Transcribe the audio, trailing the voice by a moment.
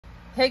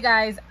Hey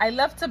guys, I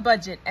love to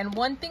budget, and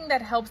one thing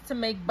that helps to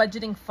make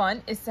budgeting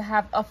fun is to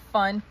have a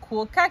fun,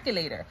 cool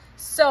calculator.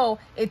 So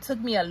it took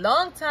me a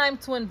long time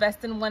to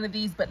invest in one of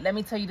these, but let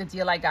me tell you the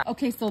deal I got.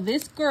 Okay, so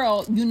this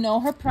girl, you know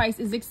her price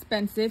is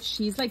expensive.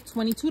 She's like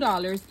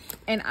 $22,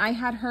 and I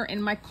had her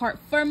in my cart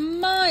for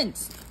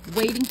months,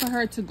 waiting for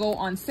her to go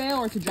on sale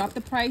or to drop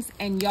the price.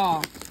 And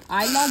y'all,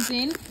 I logged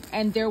in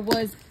and there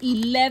was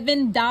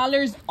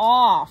 $11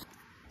 off.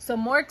 So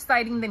more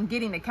exciting than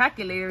getting the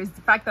calculator is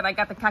the fact that I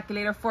got the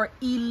calculator for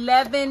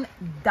 $11.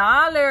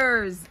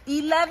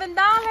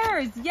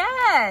 $11,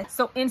 yes.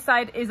 So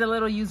inside is a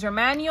little user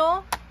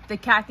manual, the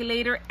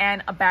calculator,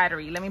 and a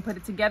battery. Let me put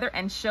it together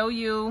and show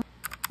you.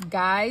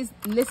 Guys,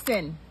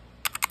 listen.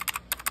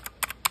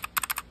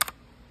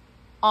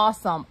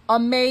 Awesome,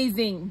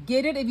 amazing.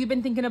 Get it if you've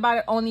been thinking about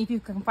it, only if you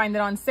can find it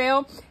on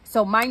sale.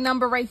 So my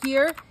number right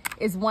here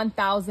is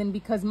 1,000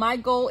 because my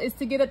goal is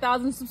to get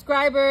 1,000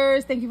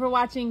 subscribers. Thank you for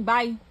watching.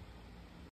 Bye.